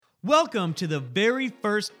Welcome to the very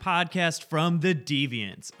first podcast from the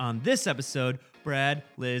Deviants. On this episode, Brad,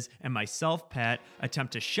 Liz, and myself, Pat,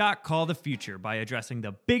 attempt to shock call the future by addressing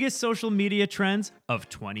the biggest social media trends of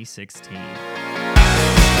 2016.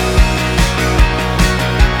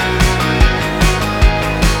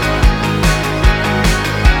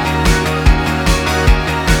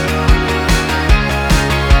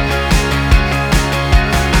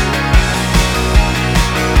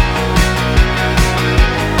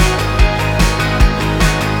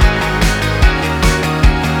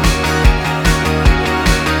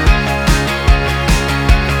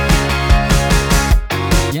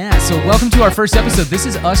 So welcome to our first episode. This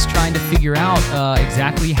is us trying to figure out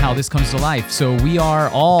exactly how this comes to life. So we are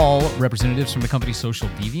all representatives from the company Social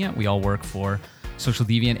Deviant. We all work for Social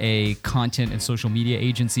Deviant, a content and social media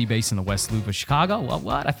agency based in the West Loop of Chicago. Well,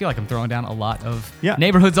 what? I feel like I'm throwing down a lot of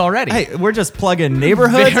neighborhoods already. Hey, we're just plugging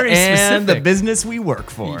neighborhoods Very and specific. the business we work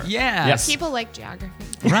for. Yeah. Yes. People like geography.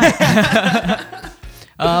 Right.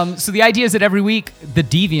 So the idea is that every week, the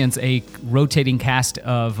Deviants, a rotating cast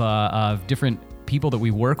of different people that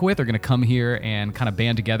we work with, are going to come here and kind of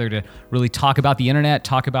band together to really talk about the internet,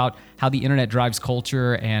 talk about how the internet drives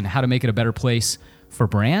culture and how to make it a better place for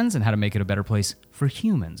brands and how to make it a better place for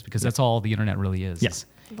humans, because that's all the internet really is. Yes.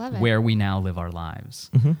 Love it. Where we now live our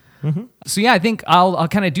lives. So yeah, I think I'll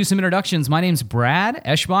kind of do some introductions. My name's Brad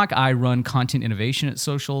Eschbach. I run content innovation at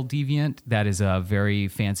Social Deviant. That is a very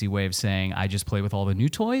fancy way of saying I just play with all the new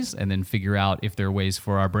toys and then figure out if there are ways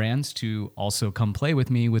for our brands to also come play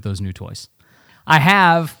with me with those new toys. I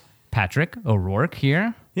have Patrick O'Rourke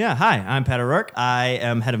here. Yeah, hi, I'm Pat O'Rourke. I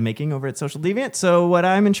am head of making over at Social Deviant. So what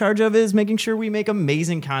I'm in charge of is making sure we make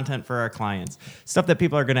amazing content for our clients. Stuff that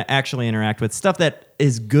people are going to actually interact with. Stuff that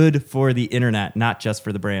is good for the internet, not just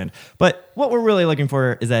for the brand. But what we're really looking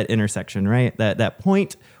for is that intersection, right? That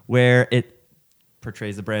point where it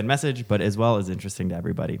portrays the brand message, but as well as interesting to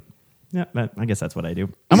everybody. Yeah, I guess that's what I do.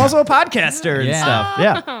 I'm also a podcaster and stuff.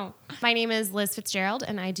 Yeah. My name is Liz Fitzgerald,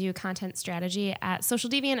 and I do content strategy at Social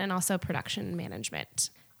Deviant and also production management.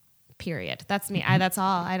 Period. That's me. That's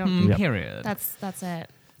all. I don't. Yep. Period. That's it.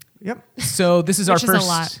 Yep. So this is our Which is a first.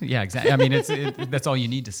 lot. Yeah, exactly. I mean, that's all you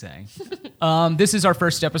need to say. This is our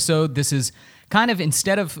first episode. This is kind of,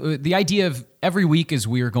 instead of the idea of every week is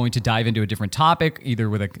we are going to dive into a different topic, either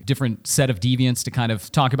with a different set of deviants to kind of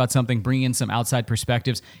talk about something, bring in some outside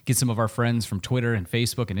perspectives, get some of our friends from Twitter and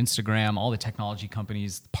Facebook and Instagram, all the technology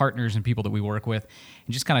companies, partners and people that we work with,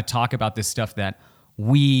 and just kind of talk about this stuff that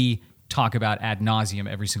we talk about ad nauseum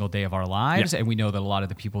every single day of our lives. Yeah. And we know that a lot of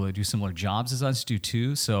the people that do similar jobs as us do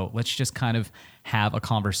too. So let's just kind of have a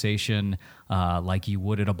conversation like you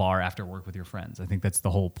would at a bar after work with your friends. I think that's the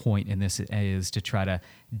whole point in this, is to try to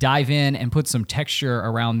dive in and put some texture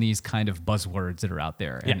around these kind of buzzwords that are out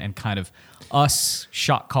there, and kind of us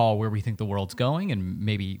shot call where we think the world's going and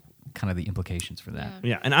maybe kind of the implications for that.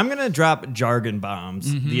 Yeah, and I'm going to drop jargon bombs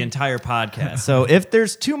the entire podcast. So if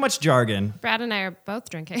there's too much jargon, Brad and I are both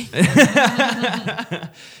drinking.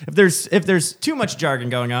 if there's too much jargon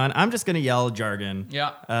going on, I'm just going to yell jargon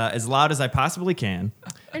as loud as I possibly can.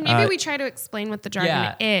 And maybe we try to explain what the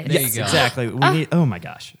jargon is. There you go. Exactly. We need. Oh my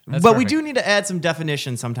gosh. That's But we perfect. do need to add some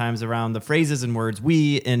definition sometimes around the phrases and words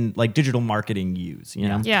we in like digital marketing use. You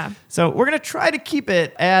know. Yeah. So we're going to try to keep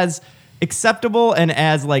it as acceptable and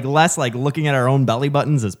as like less like looking at our own belly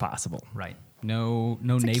buttons as possible. Right. No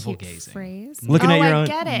It's a navel cute gazing. phrase. Looking at your I own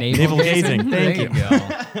get it. navel gazing. There Thank you you.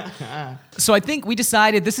 go. So I think we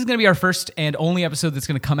decided this is going to be our first and only episode that's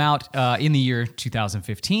going to come out in the year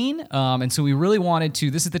 2015. And so we really wanted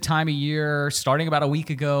to, this is the time of year starting about a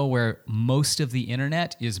week ago where most of the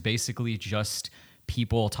internet is basically just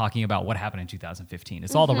people talking about what happened in 2015.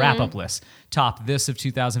 It's all the wrap-up lists. Top this of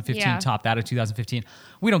 2015, Yeah. top that of 2015.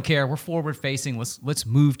 We don't care. We're forward-facing. Let's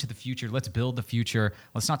move to the future. Let's build the future.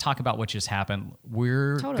 Let's not talk about what just happened.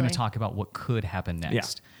 We're going Totally. to talk about what could happen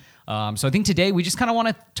next. So I think today we just kind of want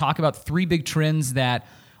to talk about three big trends that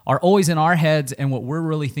are always in our heads and what we're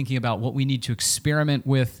really thinking about, what we need to experiment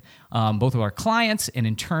with, both of our clients and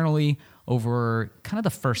internally over kind of the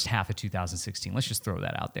first half of 2016. Let's just throw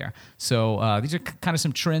that out there. So these are kind of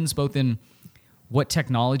some trends both in what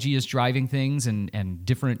technology is driving things and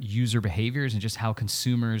different user behaviors and just how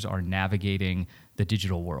consumers are navigating the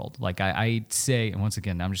digital world. Like I say, and once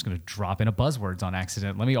again, I'm just going to drop in a buzzwords on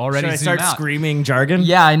accident. Let me already Should I zoom start out. screaming jargon?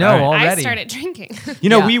 Yeah, I know All right. already. I started drinking. You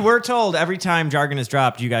know, Yeah. we were told every time jargon is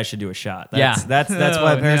dropped, you guys should do a shot. Yeah. That's Oh,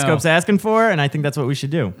 what Periscope's no. asking for, and I think that's what we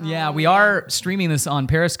should do. Yeah, we are streaming this on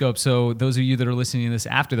Periscope, so those of you that are listening to this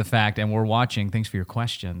after the fact and we're watching, thanks for your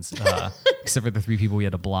questions, except for the 3 people we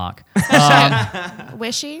had to block.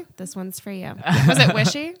 Wishy, this one's for you. Was it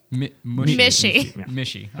Wishy? Mushy. Mishy.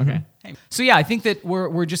 Mishy. Okay. So yeah, I think that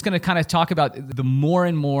we're just going to kind of talk about the more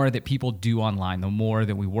and more that people do online, the more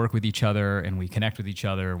that we work with each other and we connect with each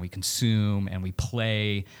other and we consume and we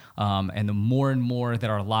play, and the more and more that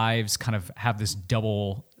our lives kind of have this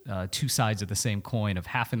double, 2 sides of the same coin of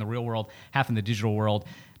half in the real world, half in the digital world.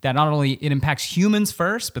 That not only it impacts humans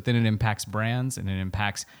first, but then it impacts brands and it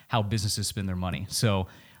impacts how businesses spend their money. So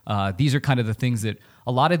these are kind of the things that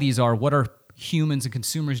a lot of these are. What are humans and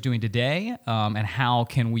consumers doing today, and how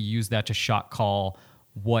can we use that to shot call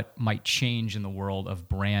what might change in the world of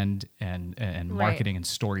brand and marketing and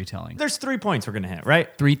storytelling? There's 3 points we're going to hit, right?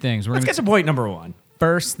 3 things. Let's get to point number 1.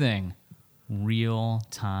 First thing,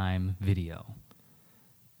 real-time video.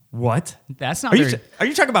 What? That's not Are very...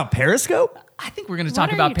 you talking about Periscope? I think we're going to What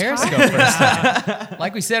talk are about you Periscope talking first.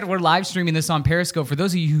 Like we said, we're live streaming this on Periscope. For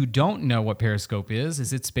those of you who don't know what Periscope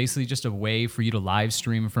is it's basically just a way for you to live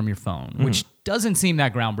stream from your phone, which doesn't seem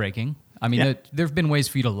that groundbreaking. I mean, Yeah. there have been ways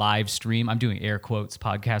for you to live stream. I'm doing air quotes,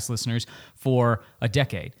 podcast listeners, for a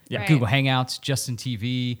decade. Yeah. Right. Google Hangouts, Justin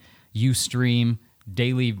TV, Ustream,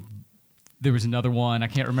 Daily. There was another one. I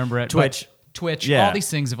can't remember it. Twitch. But Twitch. Yeah. All these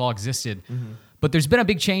things have all existed. But there's been a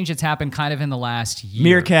big change that's happened kind of in the last year.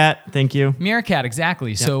 Meerkat, thank you. Meerkat,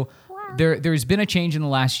 exactly. So there's been a change in the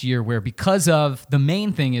last year where, because of the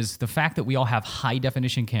main thing is the fact that we all have high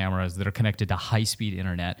definition cameras that are connected to high speed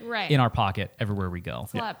internet Right. in our pocket everywhere we go.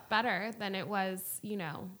 It's a lot better than it was, in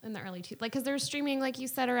the early because they were streaming, like you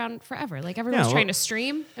said, around forever. Like everyone was well- trying to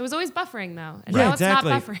stream. It was always buffering though, and Yeah, now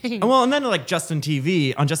exactly. it's not buffering. Well, and then like Justin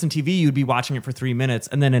TV, on Justin TV, you'd be watching it for 3 minutes,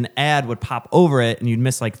 and then an ad would pop over it, and you'd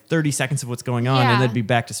miss like 30 seconds of what's going on, Yeah. and then it'd be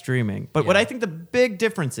back to streaming. But what Yeah. I think the big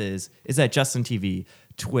difference is that Justin TV,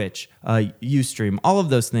 Twitch, Ustream, all of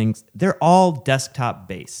those things, they're all desktop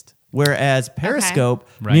based. Whereas Periscope,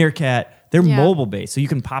 Right. Meerkat, they're Yeah. mobile based, so you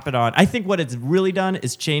can pop it on. I think what it's really done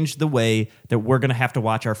is changed the way that we're going to have to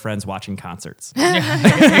watch our friends watching concerts.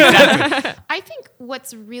 I think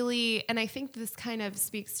what's really, and I think this kind of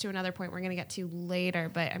speaks to another point we're going to get to later,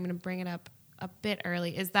 but I'm going to bring it up a bit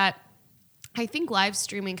early, is that I think live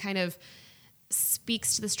streaming kind of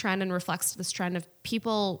speaks to this trend and reflects this trend of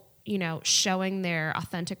people, showing their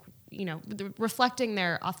authentic, reflecting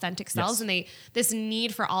their authentic selves. Yes. And this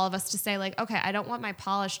need for all of us to say like, okay, I don't want my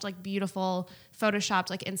polished, like beautiful photoshopped,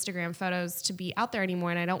 like Instagram photos to be out there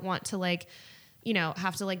anymore. And I don't want to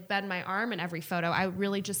have to like bend my arm in every photo. I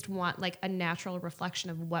really just want like a natural reflection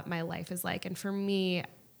of what my life is like. And for me,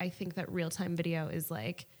 I think that real-time video is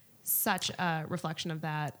like such a reflection of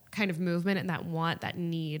that kind of movement and that want, that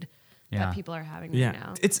need that people are having right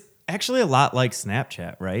now. It's actually a lot like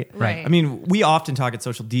Snapchat, right? Right. I mean, we often talk at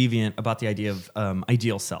Social Deviant about the idea of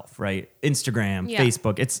ideal self, right? Instagram, Yeah.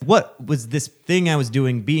 Facebook. It's what was this thing I was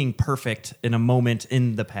doing being perfect in a moment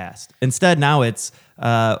in the past. Instead, now it's with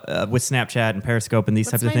Snapchat and Periscope and these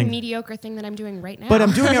What's types of my things. mediocre thing that I'm doing right now? But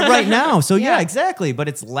I'm doing it right now. So yeah, Yeah. exactly. But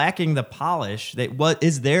it's lacking the polish that what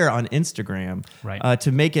is there on Instagram Right.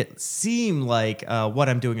 to make it seem like what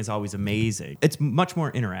I'm doing is always amazing. It's much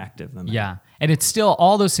more interactive than that. Yeah. And it's still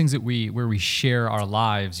all those things that where we share our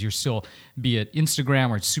lives. You're still, be it Instagram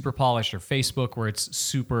where it's super polished, or Facebook where it's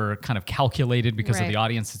super kind of calculated because of Right. the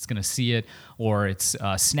audience that's going to see it, or it's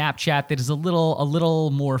Snapchat that is a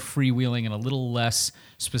little more freewheeling and a little less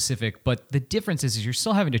specific. But the difference is you're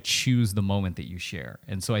still having to choose the moment that you share.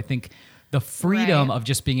 And so I think the freedom Right. of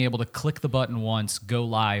just being able to click the button once, go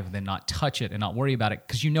live, then not touch it and not worry about it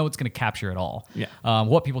because it's going to capture it all. Yeah.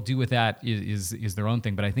 What people do with that is their own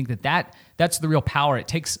thing. But I think that's the real power. It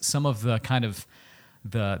takes some of the kind of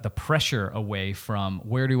the pressure away from I'm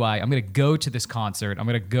going to go to this concert, I'm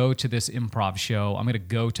going to go to this improv show, I'm going to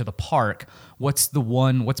go to the park. What's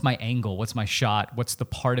my angle? What's my shot? What's the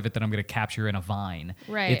part of it that I'm going to capture in a Vine?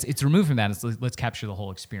 Right. It's removed from that. Let's capture the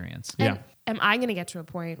whole experience. And am I going to get to a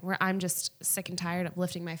point where I'm just sick and tired of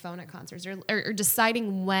lifting my phone at concerts or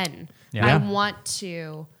deciding when I want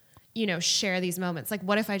to, share these moments? Like,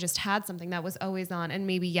 what if I just had something that was always on, and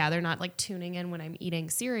maybe, they're not like tuning in when I'm eating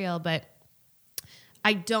cereal, but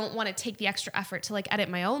I don't want to take the extra effort to like edit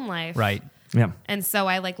my own life. Right. Yeah. And so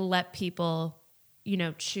I like let people,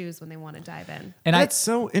 choose when they want to dive in. And That's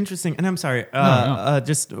so interesting. And I'm sorry,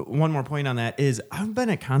 just one more point on that is I've been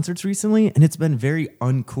at concerts recently, and it's been very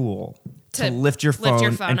uncool to lift your phone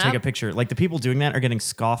and take a up. picture. Like the people doing that are getting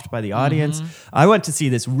scoffed by the audience. I went to see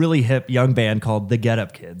this really hip young band called the Get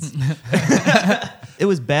Up Kids. It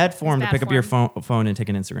was bad form to pick up your phone and take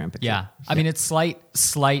an Instagram picture. Yeah. I mean, it's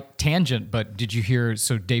slight tangent, but did you hear?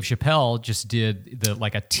 So Dave Chappelle just did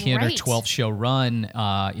a 10 or 12 show run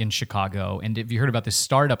in Chicago. And have you heard about this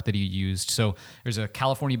startup that he used? So there's a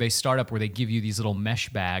California-based startup where they give you these little mesh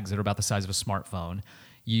bags that are about the size of a smartphone.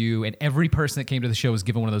 And every person that came to the show was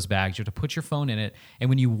given one of those bags. You have to put your phone in it. And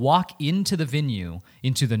when you walk into the venue,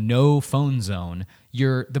 into the no phone zone,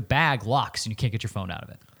 the bag locks and you can't get your phone out of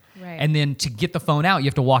it. Right. And then to get the phone out, you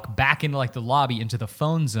have to walk back into the lobby into the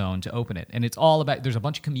phone zone to open it. And it's all about, there's a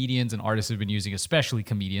bunch of comedians and artists who have been using, especially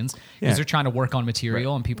comedians, because they're trying to work on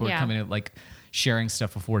material and people are coming in sharing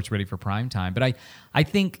stuff before it's ready for prime time. But I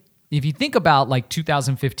think if you think about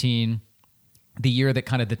 2015, the year that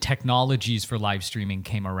kind of the technologies for live streaming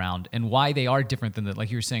came around and why they are different than like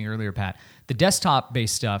you were saying earlier, Pat, the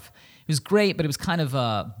desktop-based stuff was great, but it was kind of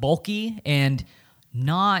bulky and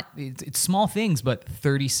it's small things, but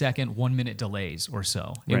 30-second, 1-minute delays or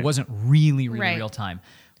so. It wasn't really real time.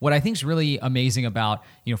 What I think is really amazing about,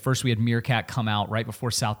 first we had Meerkat come out right before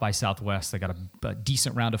South by Southwest. They got a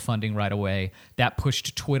decent round of funding right away. That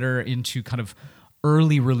pushed Twitter into kind of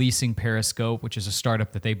early releasing Periscope, which is a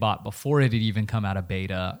startup that they bought before it had even come out of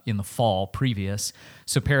beta in the fall previous.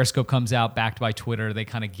 So Periscope comes out backed by Twitter. They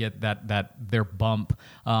kind of get their bump.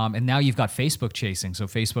 And now you've got Facebook chasing. So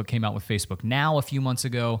Facebook came out with Facebook Now a few months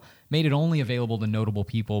ago, made it only available to notable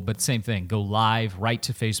people, but same thing, go live right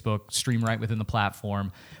to Facebook, stream right within the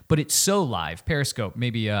platform. But it's so live. Periscope,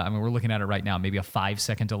 maybe, we're looking at it right now, maybe a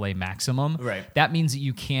 5-second delay maximum. Right. That means that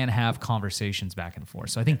you can have conversations back and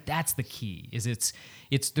forth. So I think that's the key, is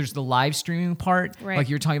there's the live streaming part, like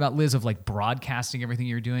you're talking about, Liz, of broadcasting everything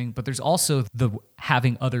you're doing, but there's also the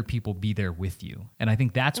having other people be there with you. And I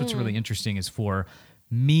think that's what's really interesting, is for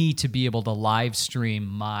me to be able to live stream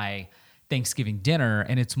my Thanksgiving dinner,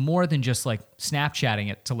 and it's more than just Snapchatting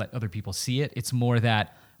it to let other people see it. It's more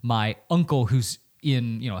that my uncle who's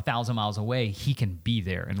in 1,000 miles away, he can be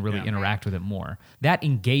there and really interact with it more. That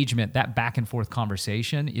engagement, that back and forth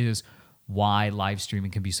conversation is why live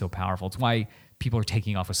streaming can be so powerful. It's why people are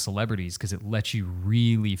taking off with celebrities, because it lets you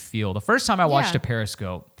really feel. The first time I watched a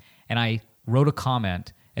Periscope and I wrote a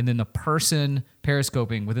comment, and then the person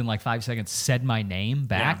periscoping within 5 seconds said my name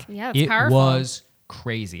back. Yeah, it's it powerful. was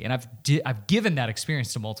crazy. And I've given that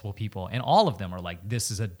experience to multiple people, and all of them are like, this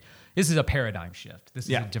is a paradigm shift. This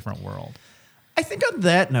is a different world. I think on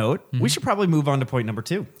that note, we should probably move on to point number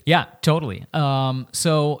 2. Yeah, totally. And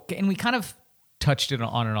we kind of touched it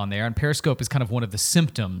on there, and Periscope is kind of one of the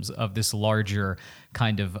symptoms of this larger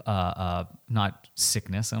kind of not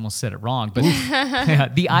sickness, I almost said it wrong, but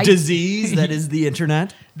the disease that is the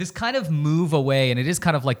internet. This kind of move away, and it is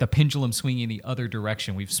kind of like the pendulum swinging the other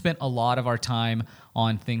direction. We've spent a lot of our time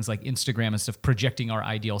on things like Instagram and stuff, projecting our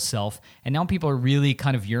ideal self, and now people are really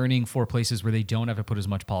kind of yearning for places where they don't have to put as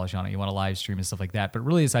much polish on it. You want to live stream and stuff like that, but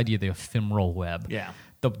really this idea of the ephemeral web. Yeah.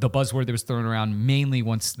 The buzzword that was thrown around mainly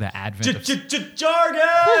once the advent of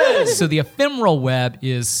jargon. So the ephemeral web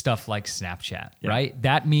is stuff like Snapchat, right?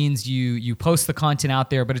 That means you post the content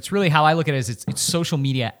out there, but it's really, how I look at it, is it's social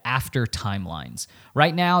media after timelines.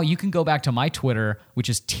 Right now, you can go back to my Twitter, which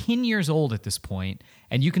is 10 years old at this point,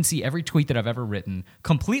 and you can see every tweet that I've ever written,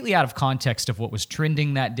 completely out of context of what was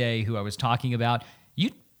trending that day, who I was talking about.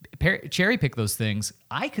 You cherry pick those things.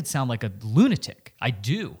 I could sound like a lunatic. I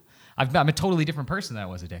do. I'm a totally different person than I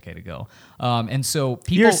was a decade ago. And so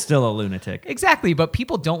people... You're still a lunatic. Exactly, but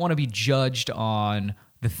people don't want to be judged on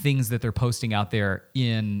the things that they're posting out there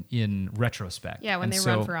in retrospect. Yeah, when they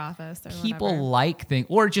run for office or people whatever. like things,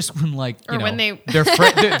 or just when when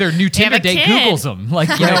their new Tinder date Googles them.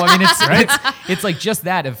 It's like just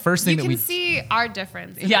that. The first thing you that we can see our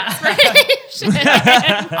difference. In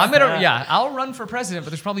I'll run for president,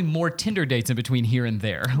 but there's probably more Tinder dates in between here and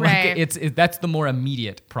there. Right. That's the more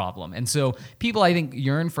immediate problem. And so people, I think,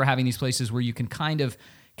 yearn for having these places where you can kind of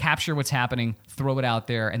capture what's happening, throw it out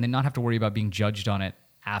there, and then not have to worry about being judged on it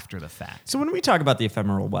after the fact. So when we talk about the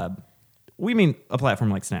ephemeral web, we mean a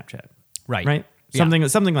platform like Snapchat. Right. Right? Yeah.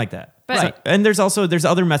 Something like that. But- So- and there's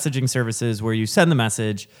other messaging services where you send the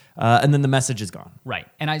message and then the message is gone. Right.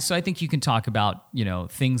 And I think you can talk about,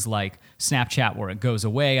 things like Snapchat where it goes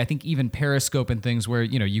away. I think even Periscope and things where,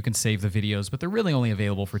 you can save the videos, but they're really only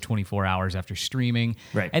available for 24 hours after streaming.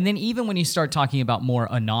 Right. And then even when you start talking about more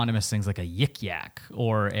anonymous things like a Yik Yak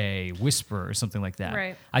or a Whisper or something like that,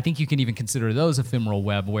 Right. I think you can even consider those ephemeral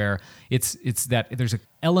web, where it's that there's an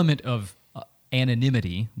element of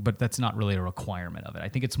anonymity, but that's not really a requirement of it. I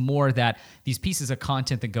think it's more that these pieces of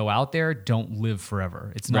content that go out there don't live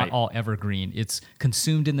forever. It's not all evergreen. It's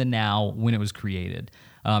consumed in the now when it was created.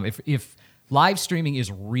 If live streaming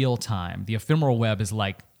is real time, the ephemeral web is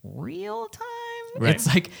like real time.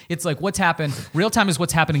 Right. It's like what's happened. Real time is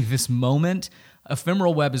what's happening this moment.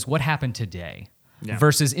 Ephemeral web is what happened today. Yeah.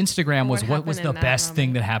 Versus Instagram was what was the best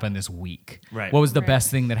thing that happened this week? Right. What was the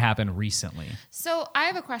best thing that happened recently? So I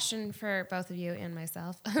have a question for both of you and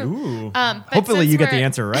myself. Ooh. Hopefully you get the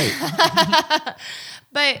answer right.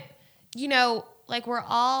 But, you know, like we're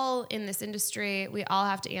all in this industry. We all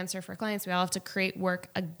have to answer for clients. We all have to create work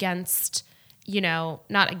against, you know,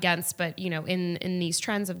 not against, but, you know, in these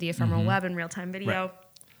trends of the ephemeral web and real-time video. Right.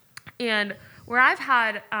 And where I've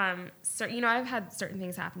had, I've had certain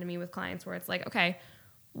things happen to me with clients where it's like, okay,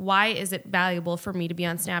 why is it valuable for me to be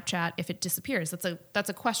on Snapchat if it disappears? That's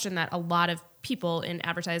a question that a lot of people in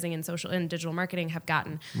advertising and social and digital marketing have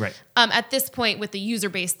gotten. Right. At this point, with the user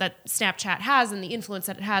base that Snapchat has and the influence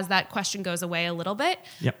that it has, that question goes away a little bit.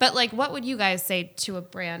 Yep. But like, what would you guys say to a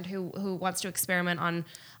brand who wants to experiment on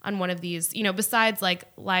one of these? You know, besides like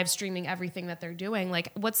live streaming everything that they're doing,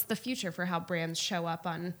 like what's the future for how brands show up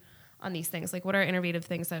on these things? Like, what are innovative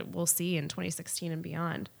things that we'll see in 2016 and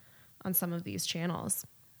beyond on some of these channels?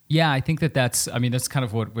 Yeah, I think that's kind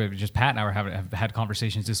of what just Pat and I have had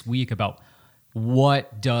conversations this week about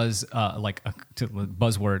what does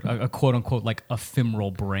buzzword, a quote unquote, like ephemeral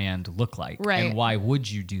brand look like? Right. And why would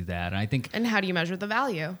you do that? And I think, and how do you measure the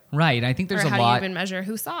value? Right. I think there's or a lot. How do you even measure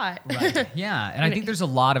who saw it? Right. Yeah. And I think there's a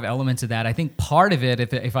lot of elements of that. I think part of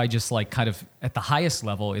it, if I just like kind of at the highest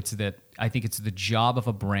level, it's that I think it's the job of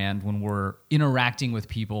a brand when we're interacting with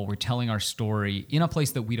people, we're telling our story in a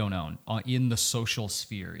place that we don't own, in the social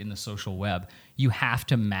sphere, in the social web. You have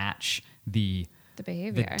to match the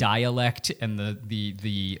behavior, the dialect, and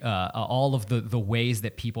the all of the ways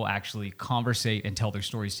that people actually conversate and tell their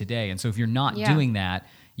stories today. And so if you're not doing that,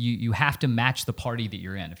 you have to match the party that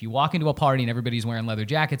you're in. If you walk into a party and everybody's wearing leather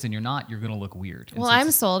jackets and you're not, you're going to look weird. And well, so I'm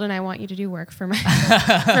sold, and I want you to do work for my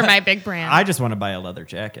for my big brand. I just want to buy a leather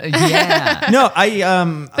jacket. Yeah. No,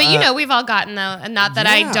 But you know, we've all gotten though, and not that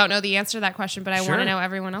I don't know the answer to that question, but I want to know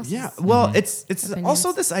everyone else's. Yeah. Well, it's opinions.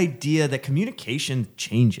 also this idea that communication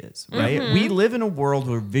changes, right? We live in a world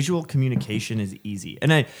where visual communication is easy,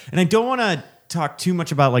 and I don't want to talk too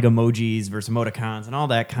much about like emojis versus emoticons and all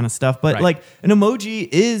that kind of stuff, but like an emoji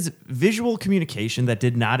is visual communication that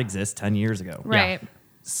did not exist 10 years ago. Right. Yeah.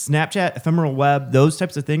 Snapchat, ephemeral web, those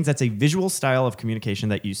types of things, that's a visual style of communication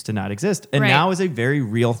that used to not exist and now is a very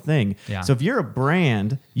real thing. Yeah. So if you're a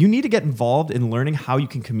brand, you need to get involved in learning how you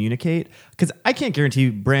can communicate, because I can't guarantee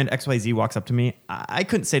you brand XYZ walks up to me. I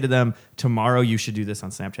couldn't say to them, tomorrow you should do this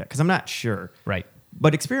on Snapchat, because I'm not sure. Right.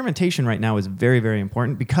 But experimentation right now is very, very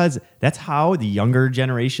important, because that's how the younger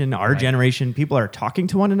generation, our generation, people are talking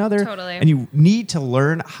to one another. Totally. And you need to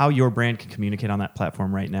learn how your brand can communicate on that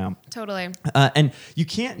platform right now. Totally. And you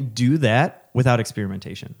can't do that without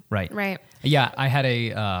experimentation. Right. Right. Yeah, I had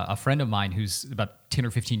a friend of mine who's about 10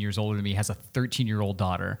 or 15 years older than me, has a 13-year-old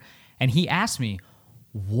daughter, and he asked me,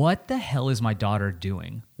 what the hell is my daughter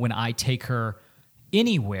doing when I take her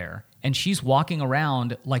anywhere and she's walking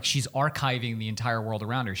around like she's archiving the entire world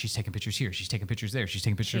around her? She's taking pictures here, she's taking pictures there, she's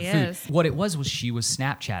taking pictures of food. What it was she was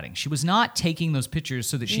Snapchatting. She was not taking those pictures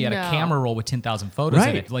so that she had a camera roll with 10,000 photos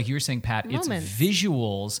in it. Like you were saying, Pat, it's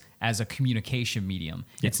visuals as a communication medium.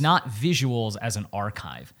 Yes. It's not visuals as an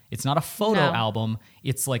archive. It's not a photo album.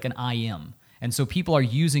 It's like an IM. And so people are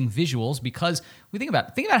using visuals because we think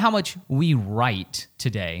about how much we write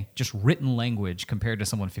today, just written language, compared to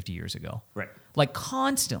someone 50 years ago. Right. Like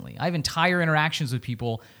constantly. I have entire interactions with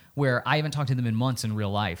people where I haven't talked to them in months in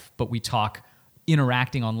real life, but we talk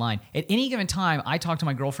interacting online. At any given time, I talk to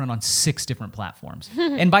my girlfriend on 6 different platforms.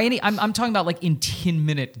 And by I'm talking about like in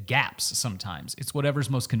 10-minute gaps sometimes. It's whatever's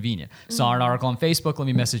most convenient. Saw an article on Facebook, let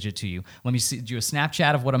me message it to you. Let me do a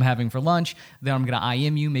Snapchat of what I'm having for lunch. Then I'm going to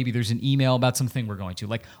IM you. Maybe there's an email about something we're going to.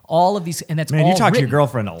 Like all of these, and that's all you talk written. to your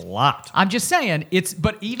girlfriend a lot. I'm just saying,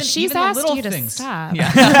 but even She's the asked little you to things. stop.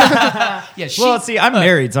 Yeah. Yeah. Well, see, I'm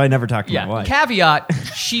married, so I never talk to my wife. Caveat,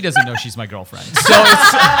 she doesn't know she's my girlfriend. So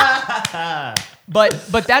it's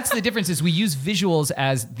But that's the difference, is we use visuals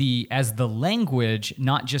as the language,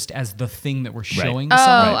 not just as the thing that we're showing to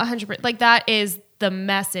someone. 100%. Like that is the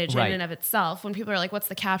message in and of itself. When people are like, what's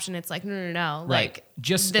the caption? It's like, no. Like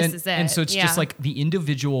just this is it. And so it's just like the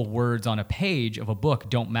individual words on a page of a book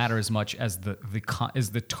don't matter as much as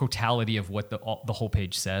the totality of what the whole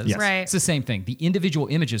page says. Yes. Right. It's the same thing. The individual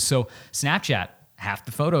images. So Snapchat half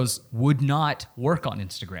the photos would not work on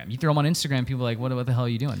Instagram. You throw them on Instagram, people are like, what the hell are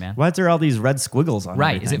you doing, man? Why is there all these red squiggles on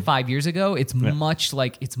Right. everything? Is it 5 years ago? It's much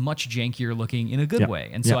jankier looking in a good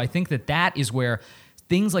way. And so I think that is where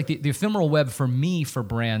things like the ephemeral web, for me, for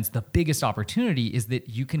brands, the biggest opportunity is that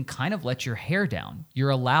you can kind of let your hair down.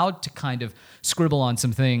 You're allowed to kind of scribble on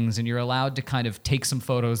some things, and you're allowed to kind of take some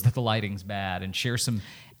photos that the lighting's bad and share some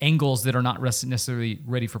angles that are not necessarily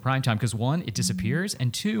ready for prime time. Because one, it disappears,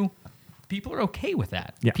 and two, people are okay with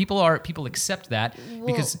that. Yeah. People accept that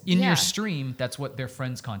because in yeah. your stream, that's what their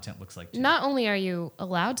friends' content looks like too. Not only are you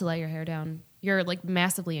allowed to let your hair down, you're like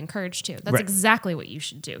massively encouraged to. That's Right. exactly what you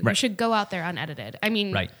should do. You Right. should go out there unedited. I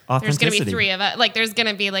mean, Right. there's going to be Authenticity. 3 of us. Like, there's going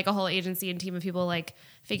to be like a whole agency and team of people like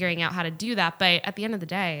figuring out how to do that. But at the end of the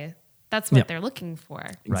day, that's what Yeah. they're looking for.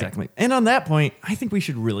 Exactly. And on that point, I think we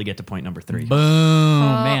should really get to point number 3.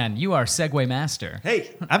 Boom, man, you are segue master.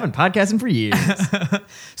 Hey, I've been podcasting for years.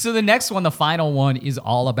 So the next one, the final one, is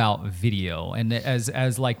all about video. And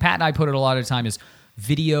as like Pat and I put it a lot of the time, is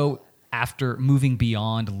video after moving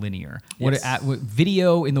beyond linear. Yes. What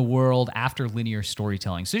video in the world after linear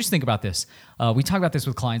storytelling. So just think about this. We talk about this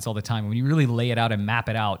with clients all the time. When you really lay it out and map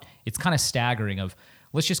it out, it's kind of staggering of,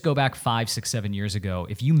 let's just go back 5, 6, 7 years ago.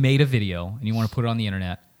 If you made a video and you want to put it on the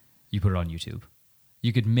internet, you put it on YouTube.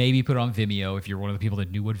 You could maybe put it on Vimeo if you're one of the people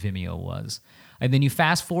that knew what Vimeo was. And then you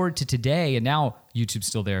fast forward to today, and now YouTube's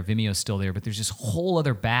still there, Vimeo's still there, but there's this whole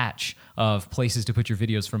other batch of places to put your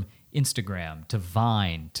videos, from Instagram to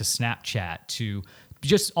Vine to Snapchat to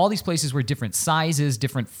just all these places where different sizes,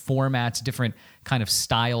 different formats, different kind of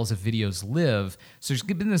styles of videos live. So there's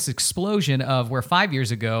been this explosion of where 5 years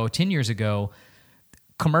ago, 10 years ago,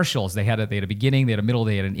 commercials, they had a beginning, they had a middle,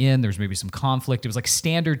 they had an end. There was maybe some conflict. It was like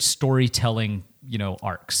standard storytelling,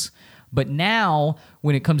 arcs. But now,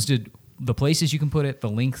 when it comes to the places you can put it, the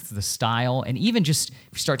length, the style, and even just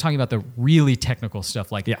if you start talking about the really technical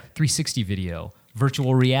stuff like 360 video,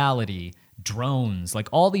 virtual reality, drones, like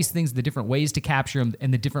all these things, the different ways to capture them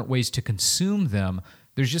and the different ways to consume them,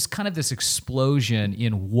 there's just kind of this explosion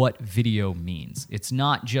in what video means. It's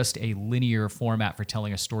not just a linear format for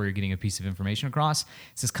telling a story or getting a piece of information across.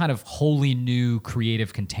 It's this kind of wholly new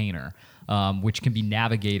creative container, which can be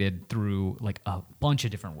navigated through like a bunch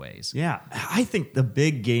of different ways. Yeah. I think the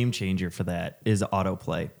big game changer for that is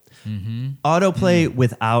autoplay. Autoplay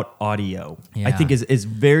without audio, I Yeah. think is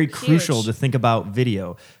very crucial Huge. to think about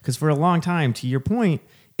video. Because for a long time, to your point,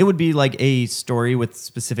 it would be like a story with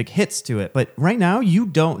specific hits to it. But right now, you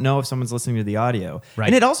don't know if someone's listening to the audio. Right.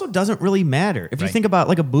 And it also doesn't really matter. If you Right. think about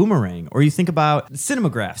like a boomerang, or you think about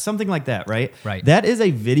Cinemagraph, something like that, right? Right. That is a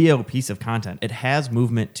video piece of content. It has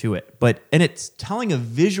movement to it. And it's telling a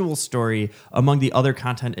visual story among the other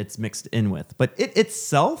content it's mixed in with. But it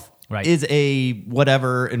itself Right. is a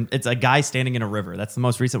whatever, and it's a guy standing in a river. That's the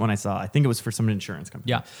most recent one I saw. I think it was for some insurance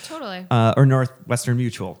company. Yeah. Totally. Or Northwestern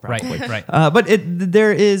Mutual, probably. Right. But it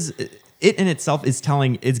in itself is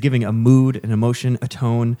giving a mood, an emotion, a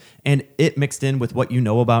tone, and it mixed in with what you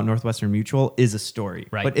know about Northwestern Mutual is a story.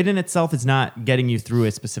 Right. But it in itself is not getting you through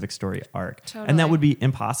a specific story arc. And that Totally. would be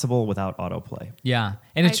impossible without autoplay. Yeah.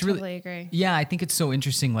 And I it's totally really agree. Yeah, I think it's so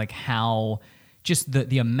interesting, like how just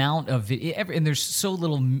the amount of and there's so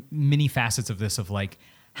little many facets of this, of like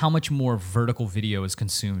how much more vertical video is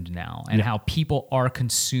consumed now, and how people are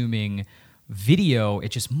consuming video at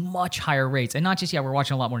just much higher rates. And not just, we're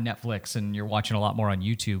watching a lot more Netflix and you're watching a lot more on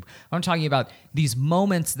YouTube. I'm talking about these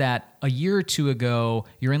moments that a year or two ago,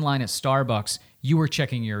 you're in line at Starbucks, you were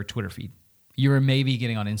checking your Twitter feed. You were maybe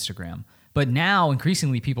getting on Instagram. But now,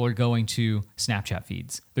 increasingly, people are going to Snapchat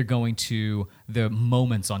feeds. They're going to the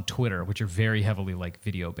moments on Twitter, which are very heavily like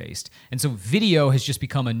video-based. And so video has just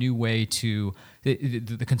become a new way to...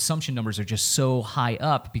 The consumption numbers are just so high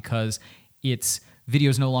up because video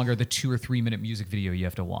is no longer the 2 or 3 minute music video you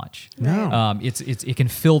have to watch. No. It can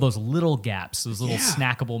fill those little gaps, those little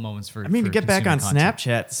snackable moments for. To get back on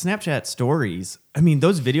Snapchat stories,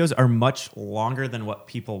 those videos are much longer than what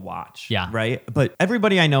people watch. Yeah. Right. But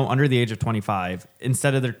everybody I know under the age of 25,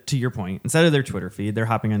 instead of their Twitter feed, they're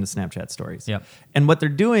hopping onto Snapchat stories. Yep. And what they're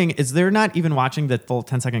doing is they're not even watching the full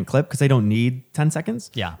 10-second clip because they don't need 10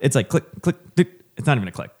 seconds. Yeah. It's like click, click, click. It's not even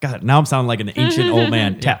a click. God, now I'm sounding like an ancient old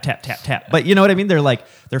man. Tap, tap, tap, tap. But you know what I mean?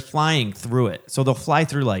 They're flying through it. So they'll fly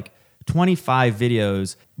through like 25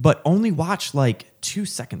 videos, but only watch like 2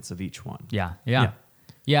 seconds of each one. Yeah.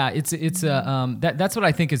 That's what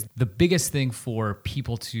I think is the biggest thing for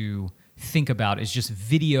people to think about, is just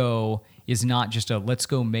video is not just let's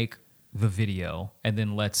go make the video and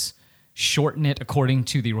then let's shorten it according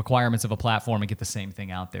to the requirements of a platform and get the same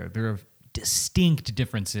thing out there. There are distinct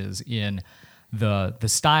differences in the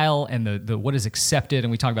style and the what is accepted,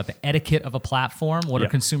 and we talk about the etiquette of a platform. What are Yeah.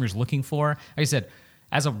 consumers looking for? Like I said,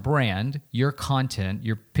 as a brand, your content,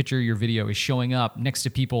 your picture, your video is showing up next to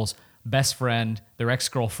people's best friend, their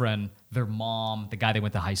ex-girlfriend, their mom, the guy they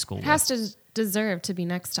went to high school It with. has to deserve to be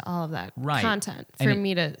next to all of that Right. content And for it-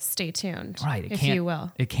 me to stay tuned, Right, if you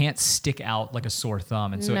will. It can't stick out like a sore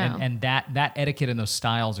thumb, and so No. and that etiquette and those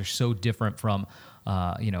styles are so different from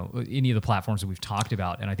any of the platforms that we've talked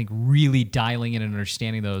about. And I think really dialing in and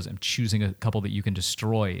understanding those and choosing a couple that you can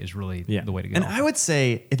destroy is really the way to go. And I would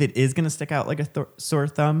say if it is going to stick out like a sore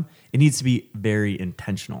thumb, it needs to be very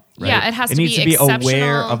intentional. Right? Yeah, it has to needs be to be aware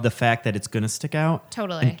exceptional. of the fact that it's going to stick out.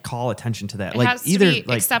 Totally. And call attention to that. It like has either to be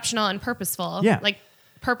like exceptional and purposeful. Yeah. Like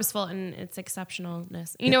purposeful in its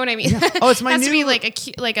exceptionalness. You know what I mean? Yeah. Oh, it's my it has to be new-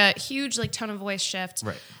 like a huge like tone of voice shift,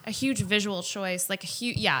 Right. a huge visual choice, like a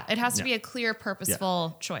huge it has to be a clear,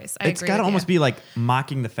 purposeful choice. I it's agree got to with almost you. be like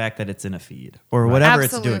mocking the fact that it's in a feed or whatever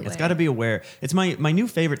it's doing. Absolutely. It's got to be aware. It's my new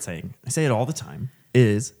favorite saying. I say it all the time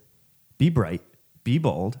is be bright, be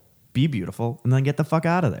bold, be beautiful, and then get the fuck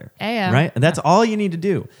out of there. Ayo. Right? And that's all you need to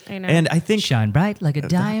do. I know. And I think shine bright like a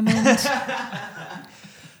diamond.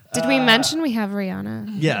 Did we mention we have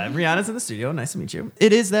Rihanna? yeah, Rihanna's in the studio. Nice to meet you.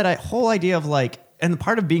 It is that whole idea of like, and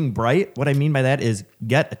part of being bright, what I mean by that is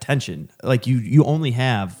get attention. Like you only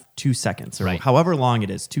have 2 seconds or Right. however long it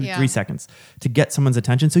is, 2, Yeah. 3 seconds to get someone's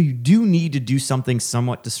attention. So you do need to do something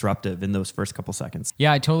somewhat disruptive in those first couple seconds.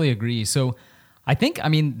 Yeah, I totally agree. So I think,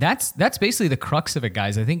 that's basically the crux of it,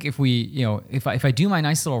 guys. I think if we, if I do my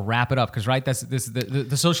nice little wrap it up, because right, that's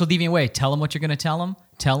the social deviant way. Tell them what you're going to tell them.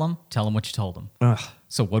 Tell them what you told them. Ugh.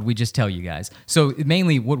 So what we just tell you guys. So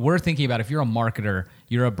mainly what we're thinking about, if you're a marketer,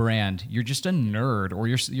 you're a brand, you're just a nerd, or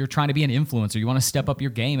you're trying to be an influencer, you want to step up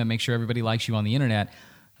your game and make sure everybody likes you on the internet,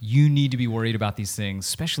 you need to be worried about these things,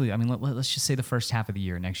 especially, let's just say the first half of the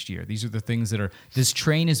year, next year. These are the things that are, this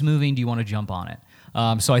train is moving, do you want to jump on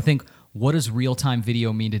it? So I think, what does real-time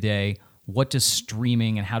video mean today? What does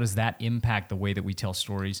streaming and how does that impact the way that we tell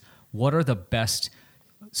stories? What are the best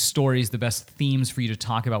stories, the best themes for you to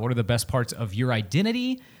talk about? What are the best parts of your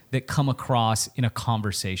identity that come across in a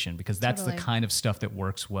conversation? Because that's the Totally. kind of stuff that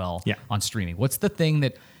works well Yeah. on streaming. What's the thing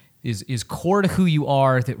that is core to who you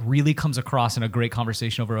are that really comes across in a great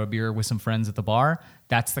conversation over a beer with some friends at the bar?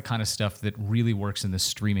 That's the kind of stuff that really works in the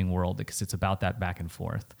streaming world because it's about that back and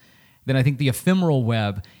forth. Then I think the ephemeral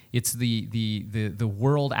web, it's the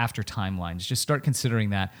world after timelines. Just start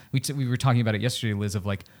considering that. We were talking about it yesterday, Liz, of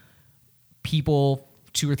like people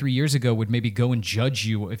 2 or 3 years ago would maybe go and judge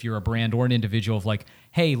you if you're a brand or an individual of like,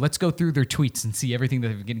 hey, let's go through their tweets and see everything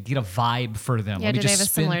that get a vibe for them. Yeah, Let me do they just have a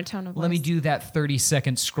spin- similar tone of Let me voice? do that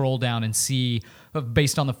 30-second scroll down and see,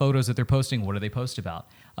 based on the photos that they're posting, what do they post about?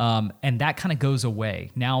 And that kind of goes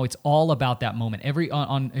away. Now it's all about that moment.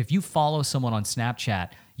 If you follow someone on Snapchat,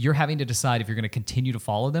 you're having to decide if you're going to continue to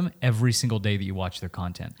follow them every single day that you watch their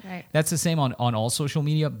content. Right. That's the same on all social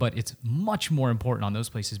media, but it's much more important on those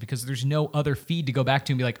places because there's no other feed to go back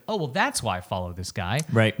to and be like, oh, well, that's why I follow this guy.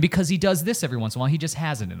 Right. Because he does this every once in a while. He just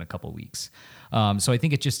hasn't in a couple weeks. So I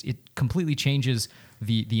think it completely changes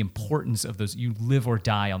the importance of those. You live or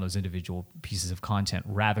die on those individual pieces of content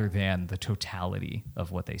rather than the totality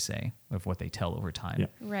of what they say, of what they tell over time. Yeah.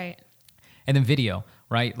 Right. And then video,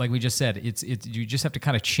 right? Like we just said, it's you just have to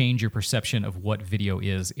kind of change your perception of what video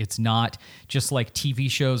is. It's not just like TV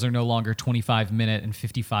shows are no longer 25-minute and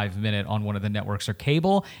 55-minute on one of the networks or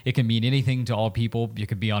cable. It can mean anything to all people. It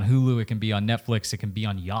can be on Hulu. It can be on Netflix. It can be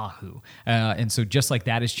on Yahoo. And so just like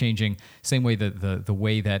that is changing, same way the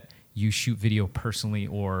way that you shoot video personally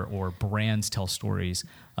or brands tell stories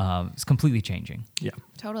is completely changing. Yeah.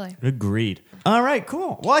 Totally. Agreed. All right,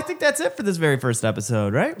 cool. Well, I think that's it for this very first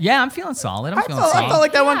episode, right? Yeah, I'm feeling solid. I felt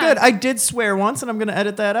like that went good. I did swear once, and I'm going to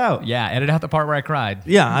edit that out. Yeah, edit out the part where I cried.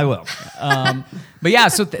 Yeah, I will. But yeah,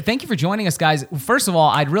 so thank you for joining us, guys. First of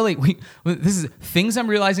all, this is things I'm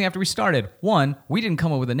realizing after we started. 1, we didn't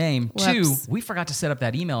come up with a name. Whoops. 2, we forgot to set up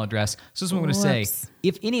that email address. So this is what I'm going to say. Whoops.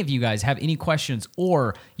 If any of you guys have any questions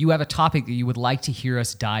or you have a topic that you would like to hear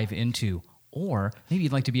us dive into, or maybe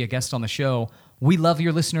you'd like to be a guest on the show, we love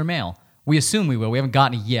your listener mail. We assume we will. We haven't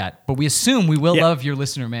gotten it yet, but we assume we will Yeah. love your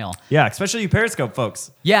listener mail. Yeah, especially you Periscope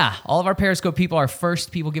folks. Yeah, all of our Periscope people are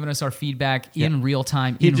first people giving us our feedback in real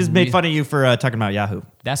time. He just made fun of you for talking about Yahoo.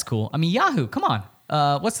 That's cool. I mean, Yahoo, come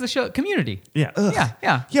on. What's the show? Community. Yeah. Ugh.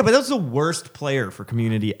 Yeah. Yeah, but that was the worst player for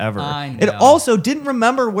Community ever. I know. It also didn't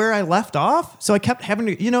remember where I left off, so I kept having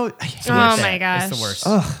to, Oh my gosh. It's the worst.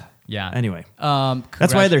 Ugh. Yeah. Anyway,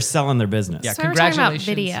 that's why they're selling their business. Yeah, So we're talking about congratulations.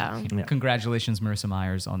 video. Yeah. Congratulations, Marissa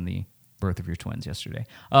Myers, on the birth of your twins yesterday.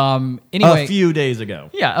 Anyway, A few days ago.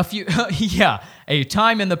 yeah, a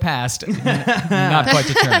time in the past, not quite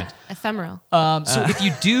determined. Ephemeral. So if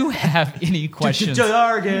you do have any questions,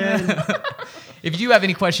 Jargon. if you do have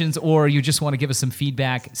any questions or you just want to give us some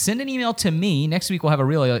feedback, send an email to me. Next week we'll have a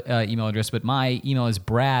real email address, but my email is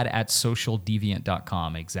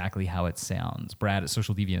brad@socialdeviant.com, exactly how it sounds,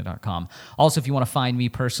 brad@socialdeviant.com. Also, if you want to find me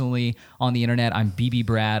personally on the internet, I'm BB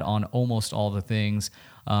Brad on almost all the things.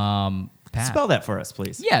 Pat. Spell that for us,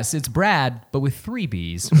 please. Yes, it's Brad, but with 3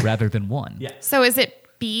 B's rather than 1. Yeah. So is it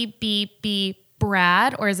BBB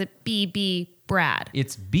Brad or is it BB Brad?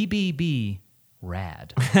 It's BBB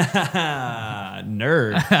Rad.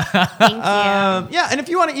 Nerd. Thank you. Yeah, and if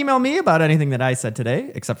you want to email me about anything that I said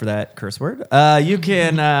today, except for that curse word, you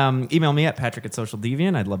can email me at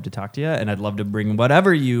Patrick@SocialDeviant. I'd love to talk to you, and I'd love to bring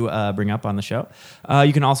whatever you bring up on the show.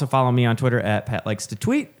 You can also follow me on Twitter at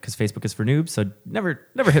PatLikesToTweet, because Facebook is for noobs, so never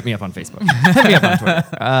hit me up on Facebook. Hit me up on Twitter.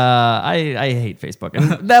 I hate Facebook,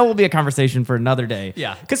 and that will be a conversation for another day.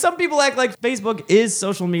 Yeah. Because some people act like Facebook is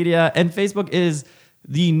social media, and Facebook is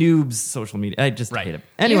the noobs' social media. I just hate it.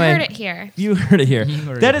 Anyway, You heard it here. You heard it here.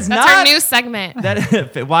 That is That's not our new segment.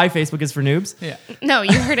 that why Facebook is for noobs. Yeah. No,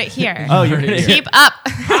 you heard it here. Oh, you heard it here. Keep up.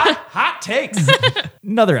 Hot takes.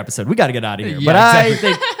 Another episode. We got to get out of here. Yeah, but exactly.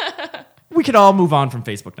 I think we could all move on from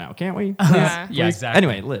Facebook now, can't we? Yeah. Yeah, exactly.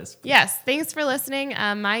 Anyway, Liz. Yes, thanks for listening.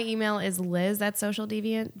 My email is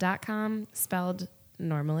liz@socialdeviant.com, spelled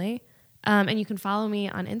normally. And you can follow me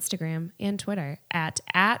on Instagram and Twitter at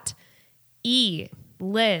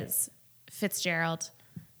Liz Fitzgerald.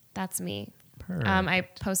 That's me. I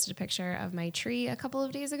posted a picture of my tree a couple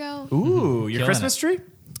of days ago. Ooh, your Killing Christmas tree?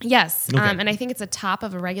 Yes, Okay. and I think it's a top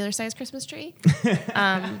of a regular sized Christmas tree.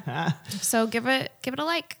 So give it a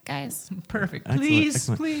like, guys. Perfect. Excellent, Please,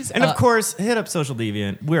 excellent. please. And of course, hit up Social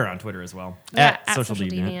Deviant. We're on Twitter as well. Yeah, at Social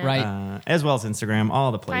Deviant. Right. As well as Instagram,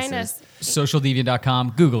 all the places. Find us.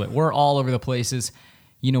 socialdeviant.com. Google it. We're all over the places.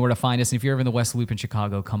 You know where to find us. And if you're ever in the West Loop in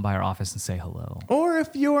Chicago, come by our office and say hello. Or if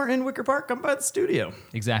you're in Wicker Park, come by the studio.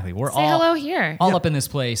 Exactly. We're Say all hello here. all up in this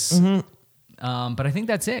place. But I think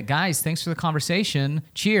that's it, guys. Thanks for the conversation.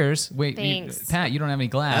 Cheers. Wait, Thanks. Pat, you don't have any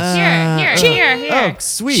glass. Here. Oh,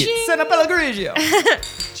 sweet. Santa Pellegrino.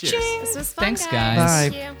 Cheers. This was fun, Thanks, guys.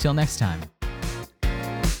 guys. Thank you. Till next time.